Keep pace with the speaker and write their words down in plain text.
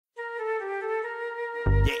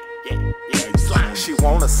Slime. She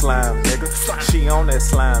wanna slime, nigga. Slime. She on that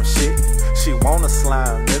slime shit. She wanna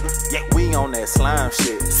slime, nigga. Yeah. We on that slime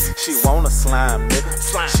shit. She wanna slime, nigga.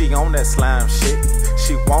 Slime. She on that slime shit.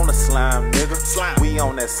 She wanna slime, nigga. Slime. We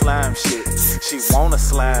on that slime shit. She wanna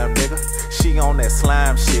slime, nigga. She on that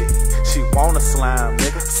slime shit. She wanna slime,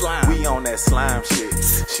 nigga. Slime. We on that slime shit.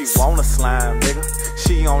 She wanna slime, nigga.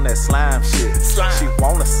 She on that slime shit. Slime. She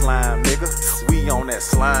wanna slime, nigga. We on that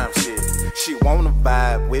slime shit. She wanna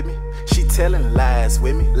vibe with me. She telling lies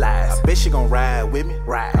with me. Lies. I bet she gon' ride with me.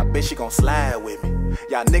 Ride. I bet she gon' slide with me.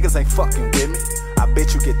 Y'all niggas ain't fucking with me. I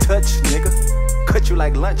bet you get touched, nigga. Cut you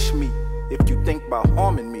like lunch meat. If you think about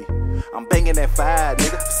harming me, I'm banging that fire,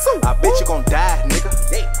 nigga. I bet you gon' die, nigga.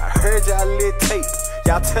 I heard y'all lit tape.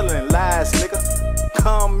 Y'all telling lies, nigga.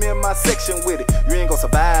 Come in my section with it. You ain't gon'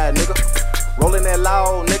 survive, nigga. Rolling that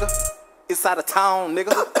loud, nigga. It's out of town,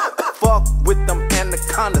 nigga. Fuck with them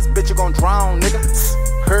anacondas, bitch, you gon' drown, nigga.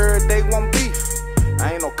 Heard they want beef.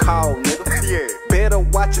 I ain't no cow, nigga. Yeah. Better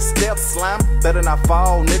watch your steps, slime. Better not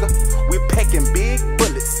fall, nigga. We packing big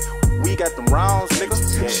bullets. We got them rounds,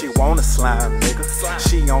 nigga. Yeah. She wanna slime, nigga. Slime.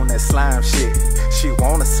 She on that slime shit. She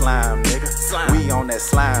wanna slime, nigga. Slime. We on that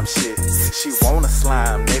slime shit. She wanna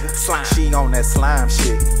slime, nigga. Slime. She on that slime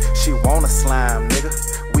shit. She wanna slime,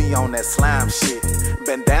 nigga. We on that slime shit.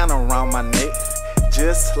 Bandana around my neck,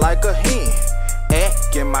 just like a hen.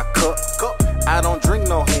 Egg in my cup. I don't drink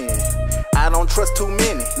no hen. I don't trust too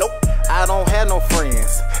many. Nope. I don't have no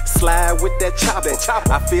friends. Slide with that chopper.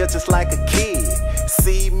 I feel just like a kid.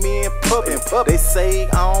 See me in public. They say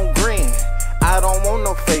I don't grin. I don't want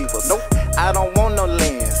no favors. Nope. I don't want no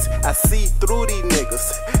lens. I see through these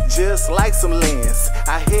niggas just like some lens.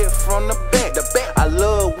 I hit from the back. I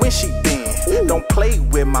love when she bend. Ooh. Don't play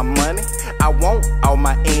with my money. I want all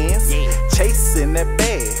my ends. Yeah. Chasing that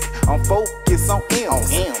bag. I'm focused on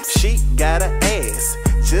M's. She got an ass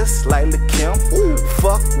just like Lil' Kim. Ooh.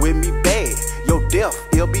 Fuck with me bad. Your death,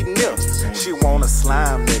 it'll be nil. She wanna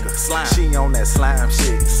slime, nigga. Slime. She on that slime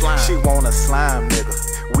shit. Slime. She wanna slime,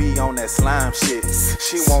 nigga. We on that slime shit.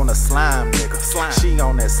 She wanna slime, nigga. Slime. She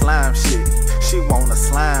on that slime shit. She wanna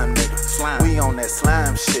slime, nigga. Slime. We on that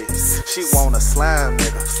slime shit. She wanna slime,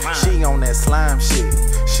 nigga. Slime. She on that slime shit.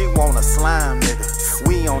 She wanna slime, nigga.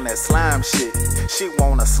 We on that slime shit. She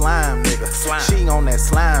wanna slime, nigga. Slime. She on that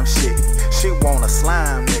slime shit. She wanna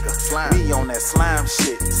slime, nigga. Slime. We on that slime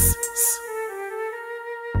shit.